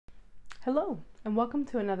Hello, and welcome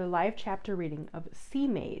to another live chapter reading of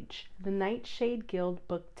Mage, the Nightshade Guild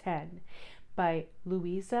Book 10 by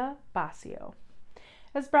Louisa Bacio,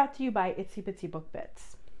 as brought to you by Itsy Bitsy Book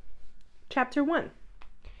Bits. Chapter 1.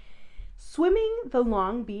 Swimming the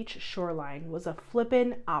Long Beach shoreline was a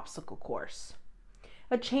flippin' obstacle course.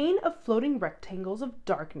 A chain of floating rectangles of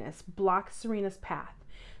darkness blocked Serena's path,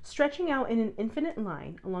 stretching out in an infinite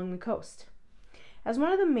line along the coast. As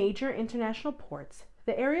one of the major international ports,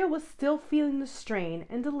 the area was still feeling the strain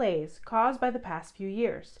and delays caused by the past few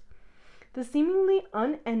years. The seemingly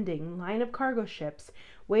unending line of cargo ships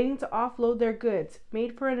waiting to offload their goods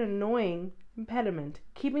made for an annoying impediment,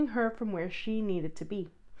 keeping her from where she needed to be.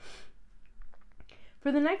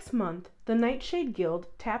 For the next month, the Nightshade Guild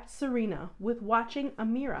tapped Serena with watching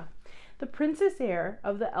Amira, the princess heir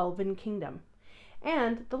of the Elven Kingdom,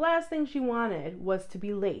 and the last thing she wanted was to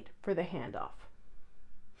be late for the handoff.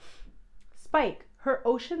 Spike, her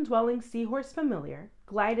ocean-dwelling seahorse familiar,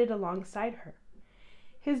 glided alongside her.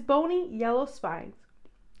 His bony yellow spines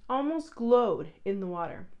almost glowed in the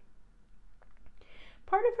water.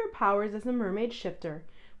 Part of her powers as a mermaid shifter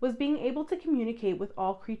was being able to communicate with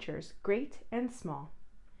all creatures, great and small,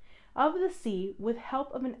 of the sea with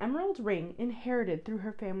help of an emerald ring inherited through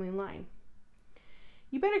her family line.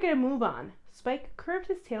 "You better get a move on." Spike curved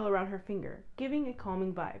his tail around her finger, giving a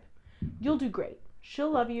calming vibe. "You'll do great.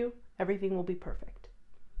 She'll love you. Everything will be perfect."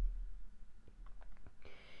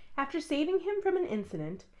 After saving him from an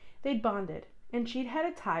incident, they'd bonded, and she'd had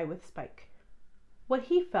a tie with Spike. What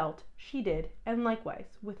he felt, she did, and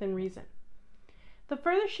likewise, within reason. The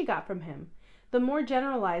further she got from him, the more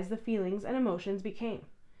generalized the feelings and emotions became.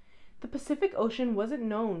 The Pacific Ocean wasn't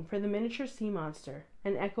known for the miniature sea monster,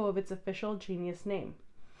 an echo of its official genius name.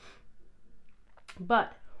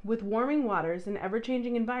 But, with warming waters and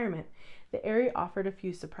ever-changing environment, the area offered a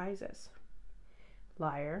few surprises.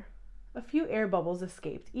 Liar. A few air bubbles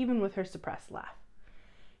escaped, even with her suppressed laugh.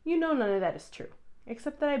 "You know none of that is true,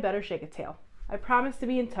 except that I better shake a tail. I promise to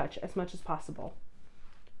be in touch as much as possible."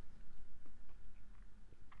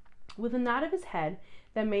 With a nod of his head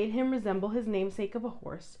that made him resemble his namesake of a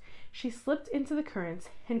horse, she slipped into the currents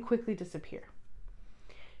and quickly disappeared.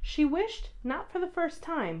 She wished, not for the first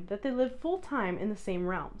time, that they lived full-time in the same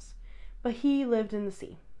realms, but he lived in the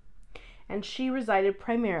sea, and she resided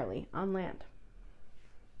primarily on land.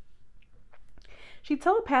 She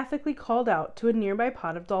telepathically called out to a nearby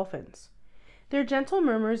pod of dolphins. Their gentle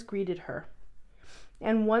murmurs greeted her,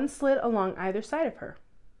 and one slid along either side of her.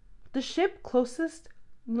 The ship closest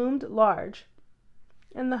loomed large,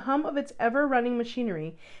 and the hum of its ever-running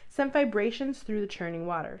machinery sent vibrations through the churning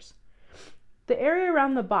waters. The area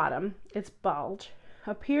around the bottom, its bulge,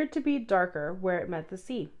 appeared to be darker where it met the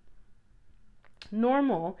sea.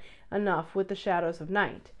 Normal enough with the shadows of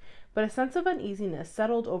night, but a sense of uneasiness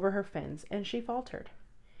settled over her fins, and she faltered.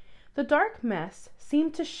 The dark mess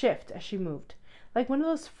seemed to shift as she moved, like one of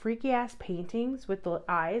those freaky-ass paintings with the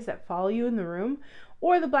eyes that follow you in the room,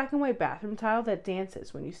 or the black and white bathroom tile that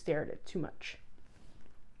dances when you stare at it too much.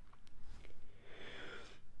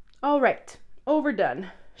 All right,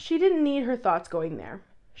 overdone. She didn't need her thoughts going there.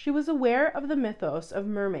 She was aware of the mythos of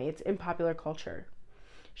mermaids in popular culture.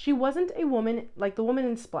 She wasn't a woman like the woman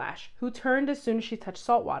in Splash, who turned as soon as she touched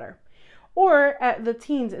salt water, or at the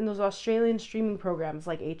teens in those Australian streaming programs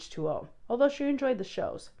like H2O, although she enjoyed the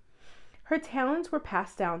shows. Her talents were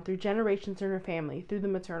passed down through generations in her family through the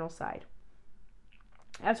maternal side.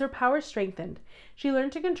 As her powers strengthened, she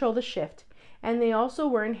learned to control the shift, and they also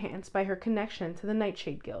were enhanced by her connection to the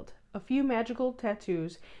Nightshade Guild, a few magical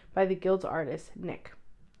tattoos by the guild's artist, Nick.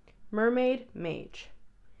 Mermaid, Mage.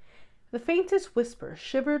 The faintest whisper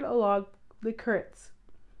shivered along the currents.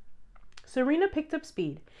 Serena picked up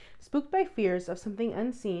speed, spooked by fears of something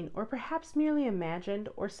unseen, or perhaps merely imagined,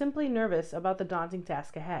 or simply nervous about the daunting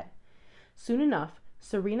task ahead. Soon enough,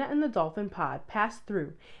 Serena and the dolphin pod passed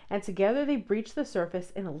through, and together they breached the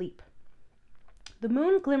surface in a leap. The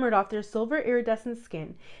moon glimmered off their silver iridescent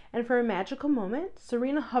skin, and for a magical moment,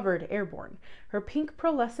 Serena hovered airborne, her pink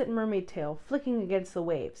pearlescent mermaid tail flicking against the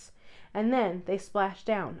waves, and then they splashed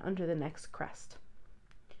down under the next crest.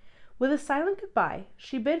 With a silent goodbye,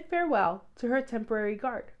 she bid farewell to her temporary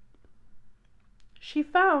guard. She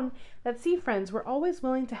found that sea friends were always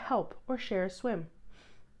willing to help or share a swim.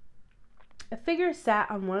 A figure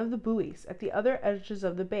sat on one of the buoys at the other edges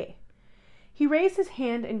of the bay. He raised his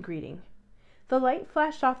hand in greeting. The light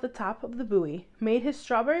flashed off the top of the buoy, made his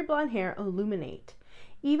strawberry blonde hair illuminate,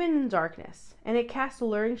 even in darkness, and it cast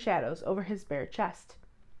alluring shadows over his bare chest.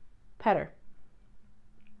 "Petter."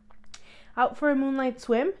 "Out for a moonlight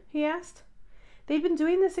swim?" he asked. They'd been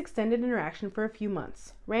doing this extended interaction for a few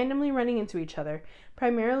months, randomly running into each other,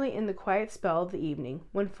 primarily in the quiet spell of the evening,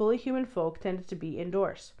 when fully human folk tended to be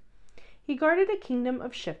indoors. He guarded a kingdom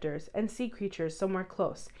of shifters and sea creatures somewhere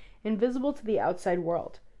close, invisible to the outside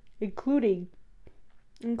world, including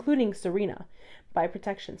Serena, by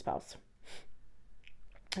protection spells.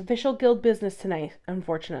 Official guild business tonight,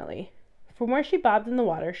 unfortunately. From where she bobbed in the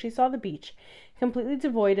water, she saw the beach, completely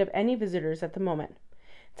devoid of any visitors at the moment.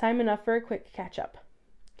 Time enough for a quick catch-up.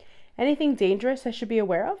 Anything dangerous I should be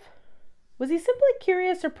aware of? Was he simply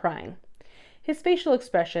curious or prying? His facial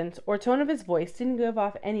expressions or tone of his voice didn't give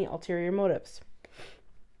off any ulterior motives.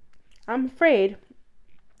 I'm afraid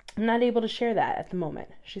I'm not able to share that at the moment,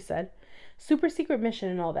 she said. Super secret mission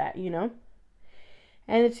and all that, you know?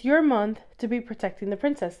 And it's your month to be protecting the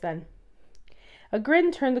princess, then. A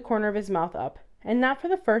grin turned the corner of his mouth up, and not for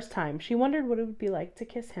the first time she wondered what it would be like to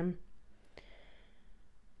kiss him.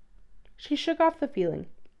 She shook off the feeling.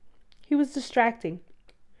 He was distracting.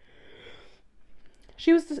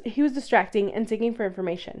 He was distracting and digging for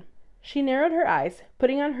information. She narrowed her eyes,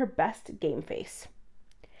 putting on her best game face.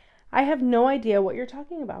 I have no idea what you're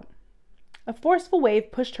talking about. A forceful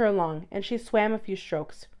wave pushed her along, and she swam a few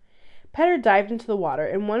strokes. Petter dived into the water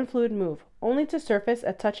in one fluid move, only to surface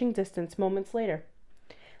at touching distance moments later.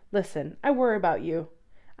 Listen, I worry about you.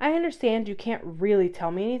 I understand you can't really tell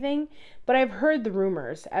me anything, but I've heard the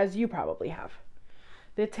rumors, as you probably have.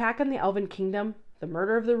 The attack on the Elven Kingdom, the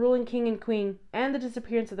murder of the ruling king and queen, and the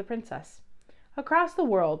disappearance of the princess. Across the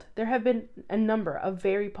world, there have been a number of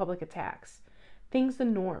very public attacks, things the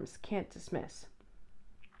norms can't dismiss.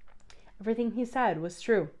 Everything he said was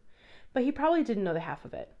true, but he probably didn't know the half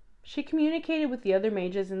of it. She communicated with the other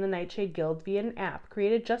mages in the Nightshade Guild via an app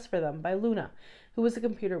created just for them by Luna, who was a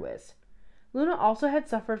computer whiz. Luna also had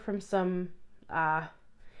suffered from some,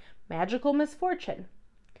 magical misfortune.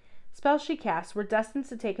 Spells she cast were destined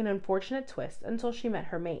to take an unfortunate twist until she met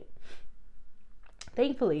her mate.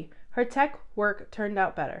 Thankfully, her tech work turned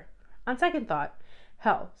out better. On second thought,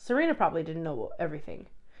 hell, Serena probably didn't know everything.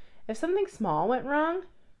 If something small went wrong,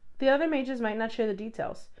 the other mages might not share the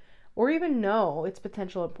details, or even know its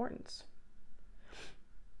potential importance.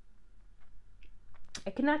 I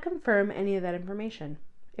cannot confirm any of that information.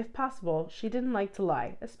 If possible, she didn't like to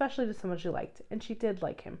lie, especially to someone she liked, and she did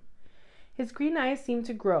like him. His green eyes seemed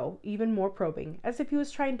to grow, even more probing, as if he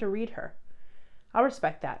was trying to read her. I'll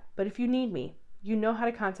respect that, but if you need me, you know how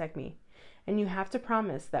to contact me, and you have to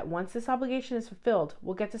promise that once this obligation is fulfilled,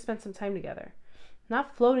 we'll get to spend some time together.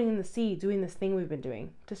 Not floating in the sea doing this thing we've been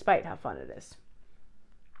doing, despite how fun it is.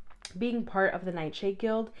 Being part of the Nightshade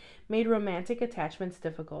Guild made romantic attachments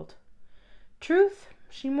difficult. Truth,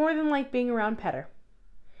 she more than liked being around Petter.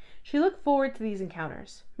 She looked forward to these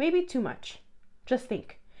encounters, maybe too much. Just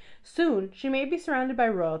think. Soon, she may be surrounded by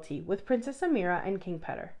royalty, with Princess Amira and King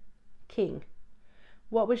Petter. King.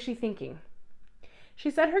 What was she thinking?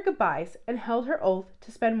 She said her goodbyes and held her oath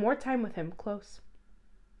to spend more time with him close.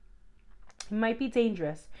 It might be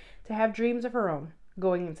dangerous to have dreams of her own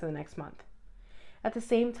going into the next month. At the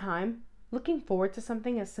same time, looking forward to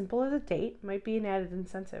something as simple as a date might be an added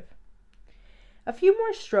incentive. A few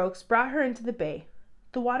more strokes brought her into the bay.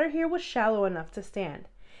 The water here was shallow enough to stand,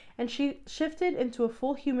 and she shifted into a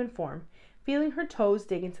full human form, feeling her toes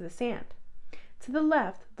dig into the sand. To the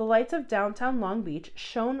left, the lights of downtown Long Beach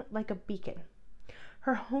shone like a beacon.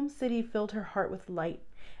 Her home city filled her heart with light,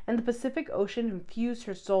 and the Pacific Ocean infused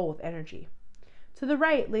her soul with energy. To the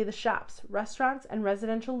right lay the shops, restaurants, and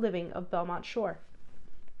residential living of Belmont Shore.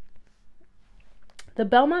 The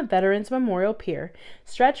Belmont Veterans Memorial Pier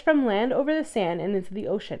stretched from land over the sand and into the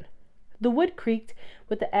ocean. The wood creaked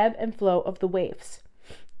with the ebb and flow of the waves.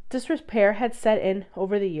 Disrepair had set in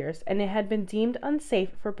over the years, and it had been deemed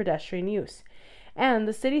unsafe for pedestrian use, and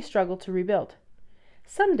the city struggled to rebuild.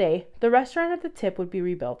 Someday, the restaurant at the tip would be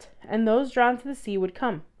rebuilt, and those drawn to the sea would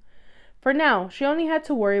come. For now, she only had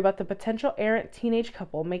to worry about the potential errant teenage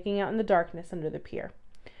couple making out in the darkness under the pier.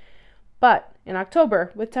 But in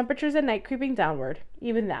October, with temperatures at night creeping downward,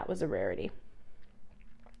 even that was a rarity.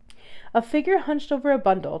 A figure hunched over a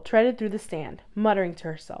bundle treaded through the stand, muttering to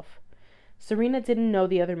herself. Serena didn't know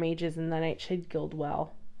the other mages in the Nightshade Guild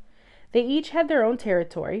well. They each had their own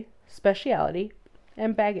territory, speciality,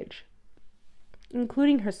 and baggage,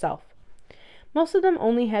 including herself. Most of them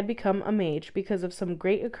only had become a mage because of some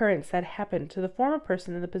great occurrence that happened to the former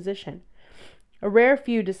person in the position. A rare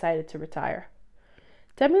few decided to retire.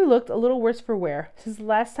 Demi looked a little worse for wear since the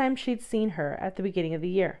last time she'd seen her at the beginning of the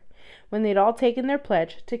year, when they'd all taken their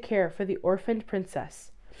pledge to care for the orphaned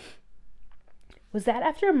princess. Was that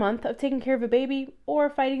after a month of taking care of a baby, or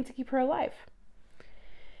fighting to keep her alive?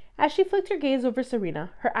 As she flicked her gaze over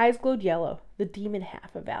Serena, her eyes glowed yellow, the demon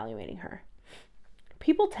half evaluating her.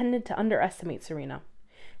 People tended to underestimate Serena.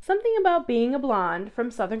 Something about being a blonde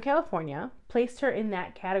from Southern California placed her in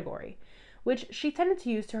that category, which she tended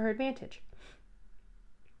to use to her advantage.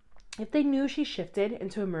 If they knew she shifted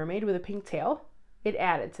into a mermaid with a pink tail, it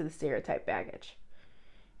added to the stereotype baggage.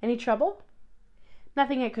 Any trouble?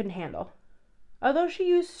 Nothing I couldn't handle. Although she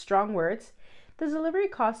used strong words, the delivery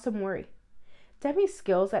caused some worry. Demi's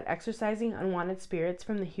skills at exorcising unwanted spirits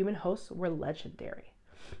from the human hosts were legendary.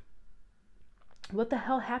 What the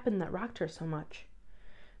hell happened that rocked her so much?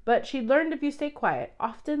 But she'd learned if you stay quiet,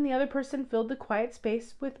 often the other person filled the quiet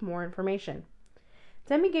space with more information.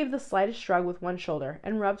 Demi gave the slightest shrug with one shoulder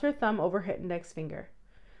and rubbed her thumb over her index finger.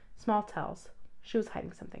 Small tells. She was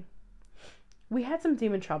hiding something. We had some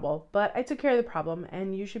demon trouble, but I took care of the problem,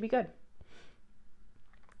 and you should be good.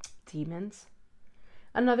 Demons?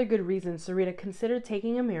 Another good reason Serena considered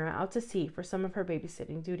taking Amira out to sea for some of her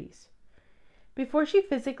babysitting duties. Before she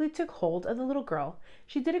physically took hold of the little girl,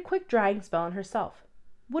 she did a quick drying spell on herself.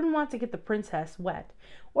 Wouldn't want to get the princess wet,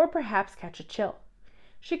 or perhaps catch a chill.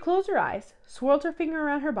 She closed her eyes, swirled her finger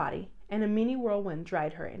around her body, and a mini whirlwind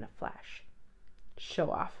dried her in a flash.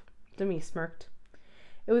 Show off, Demi smirked.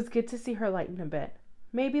 It was good to see her lighten a bit.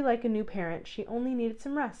 Maybe like a new parent, she only needed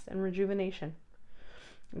some rest and rejuvenation.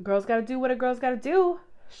 A girl's gotta do what a girl's gotta do,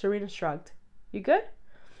 Serena shrugged. You good?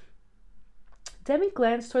 Demi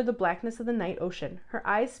glanced toward the blackness of the night ocean, her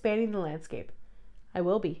eyes spanning the landscape. I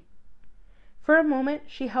will be. For a moment,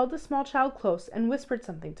 she held the small child close and whispered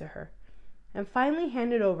something to her, and finally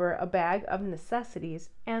handed over a bag of necessities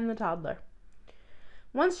and the toddler.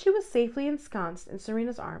 Once she was safely ensconced in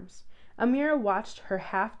Serena's arms, Amira watched her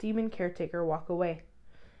half-demon caretaker walk away.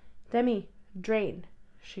 Demi, drain,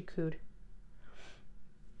 she cooed.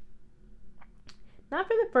 Not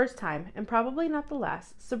for the first time, and probably not the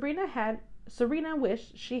last, Serena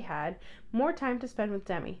wished she had more time to spend with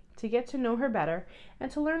Demi, to get to know her better, and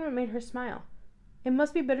to learn what made her smile. It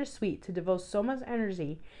must be bittersweet to devote so much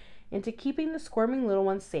energy into keeping the squirming little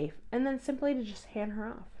one safe, and then simply to just hand her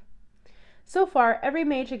off. So far, every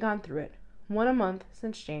mage had gone through it, one a month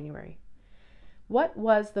since January. What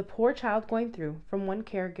was the poor child going through from one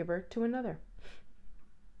caregiver to another?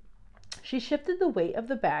 She shifted the weight of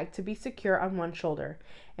the bag to be secure on one shoulder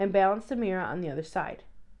and balanced Amira on the other side.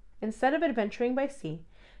 Instead of adventuring by sea,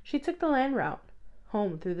 she took the land route,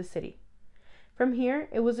 home through the city. From here,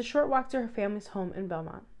 it was a short walk to her family's home in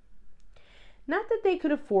Belmont. Not that they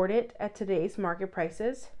could afford it at today's market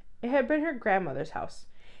prices. It had been her grandmother's house,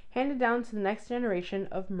 handed down to the next generation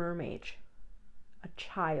of Mage. A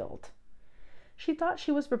child. She thought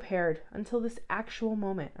she was prepared until this actual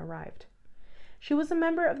moment arrived. She was a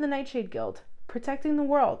member of the Nightshade Guild, protecting the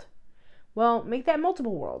world. Well, make that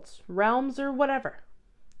multiple worlds, realms, or whatever.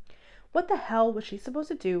 What the hell was she supposed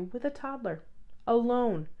to do with a toddler,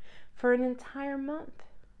 alone, for an entire month?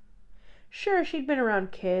 Sure, she'd been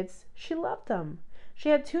around kids. She loved them. She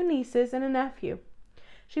had 2 nieces and a nephew.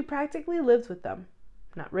 She practically lived with them.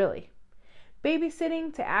 Not really.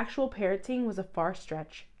 Babysitting to actual parenting was a far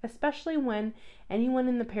stretch, especially when anyone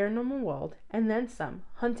in the paranormal world, and then some,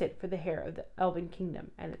 hunted for the hair of the Elven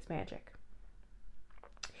Kingdom and its magic.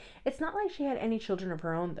 It's not like she had any children of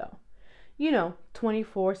her own, though.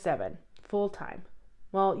 24/7, full-time.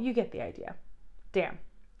 Well, you get the idea. Damn.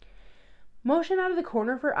 Motion out of the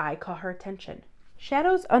corner of her eye caught her attention.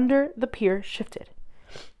 Shadows under the pier shifted.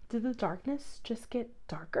 Did the darkness just get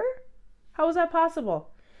darker? How was that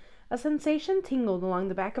possible? A sensation tingled along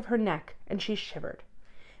the back of her neck, and she shivered.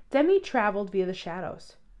 Demi traveled via the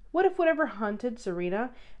shadows. What if whatever haunted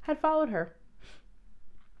Serena had followed her?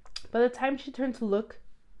 By the time she turned to look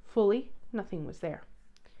fully, nothing was there.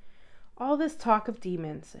 All this talk of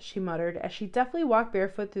demons, she muttered as she deftly walked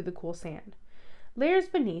barefoot through the cool sand. Layers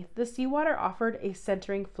beneath, the seawater offered a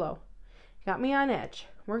centering flow. Got me on edge.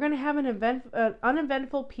 We're going to have an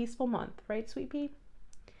uneventful, peaceful month, right, Sweet Pea?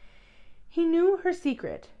 He knew her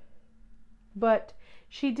secret, but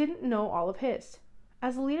she didn't know all of his.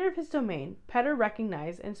 As the leader of his domain, Petter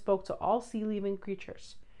recognized and spoke to all sea-living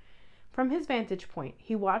creatures. From his vantage point,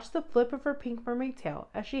 he watched the flip of her pink mermaid tail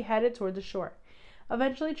as she headed toward the shore,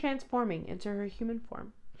 eventually transforming into her human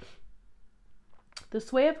form. The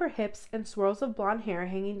sway of her hips and swirls of blonde hair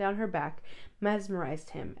hanging down her back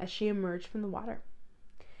mesmerized him as she emerged from the water.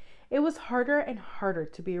 It was harder and harder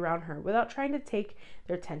to be around her without trying to take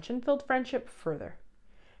their tension-filled friendship further.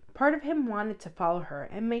 Part of him wanted to follow her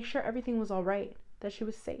and make sure everything was all right, that she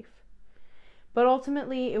was safe. But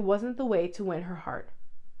ultimately, it wasn't the way to win her heart.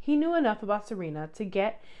 He knew enough about Serena to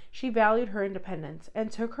get she valued her independence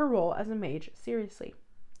and took her role as a mage seriously.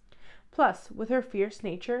 Plus, with her fierce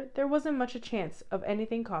nature, there wasn't much a chance of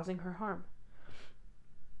anything causing her harm.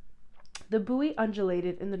 The buoy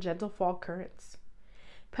undulated in the gentle fall currents.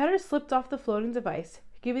 Petter slipped off the floating device,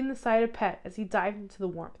 giving the sigh a pet as he dived into the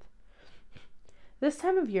warmth. This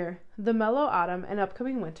time of year, the mellow autumn and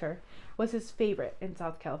upcoming winter, was his favorite in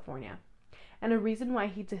South California, and a reason why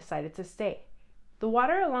he decided to stay. The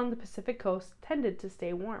water along the Pacific coast tended to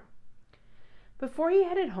stay warm. Before he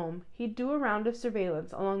headed home, he'd do a round of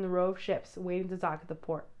surveillance along the row of ships waiting to dock at the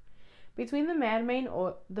port. Between the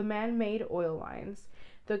man-made oil lines,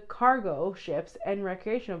 the cargo ships, and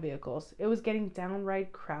recreational vehicles, it was getting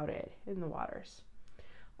downright crowded in the waters.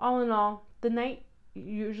 All in all, the night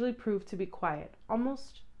usually proved to be quiet,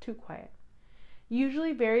 almost too quiet.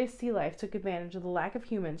 Usually, various sea life took advantage of the lack of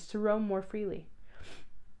humans to roam more freely.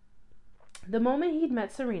 The moment he'd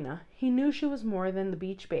met Serena, he knew she was more than the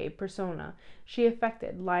beach babe persona she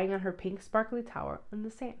affected lying on her pink sparkly tower in the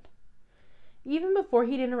sand. Even before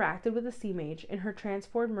he'd interacted with the sea mage in her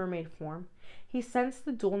transformed mermaid form, he sensed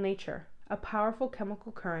the dual nature. A powerful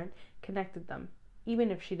chemical current connected them,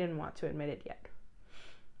 even if she didn't want to admit it yet.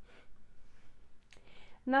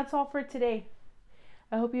 And that's all for today.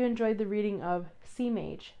 I hope you enjoyed the reading of Sea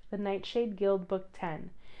Mage, the Nightshade Guild Book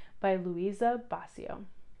 10 by Louisa Bacio.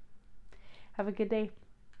 Have a good day.